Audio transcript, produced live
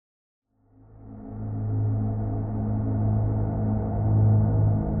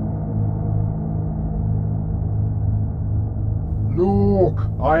Look,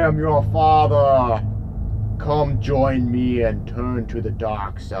 I am your father. Come join me and turn to the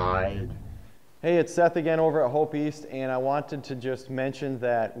dark side. Hey, it's Seth again over at Hope East, and I wanted to just mention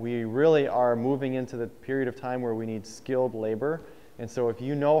that we really are moving into the period of time where we need skilled labor. And so if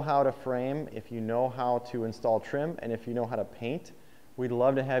you know how to frame, if you know how to install trim, and if you know how to paint, we'd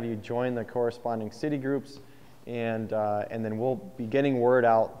love to have you join the corresponding city groups, and then we'll be getting word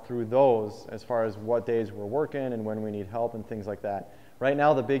out through those as far as what days we're working and when we need help and things like that. Right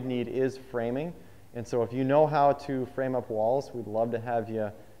now the big need is framing, and so if you know how to frame up walls, we'd love to have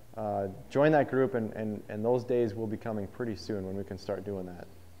you join that group, and those days will be coming pretty soon when we can start doing that.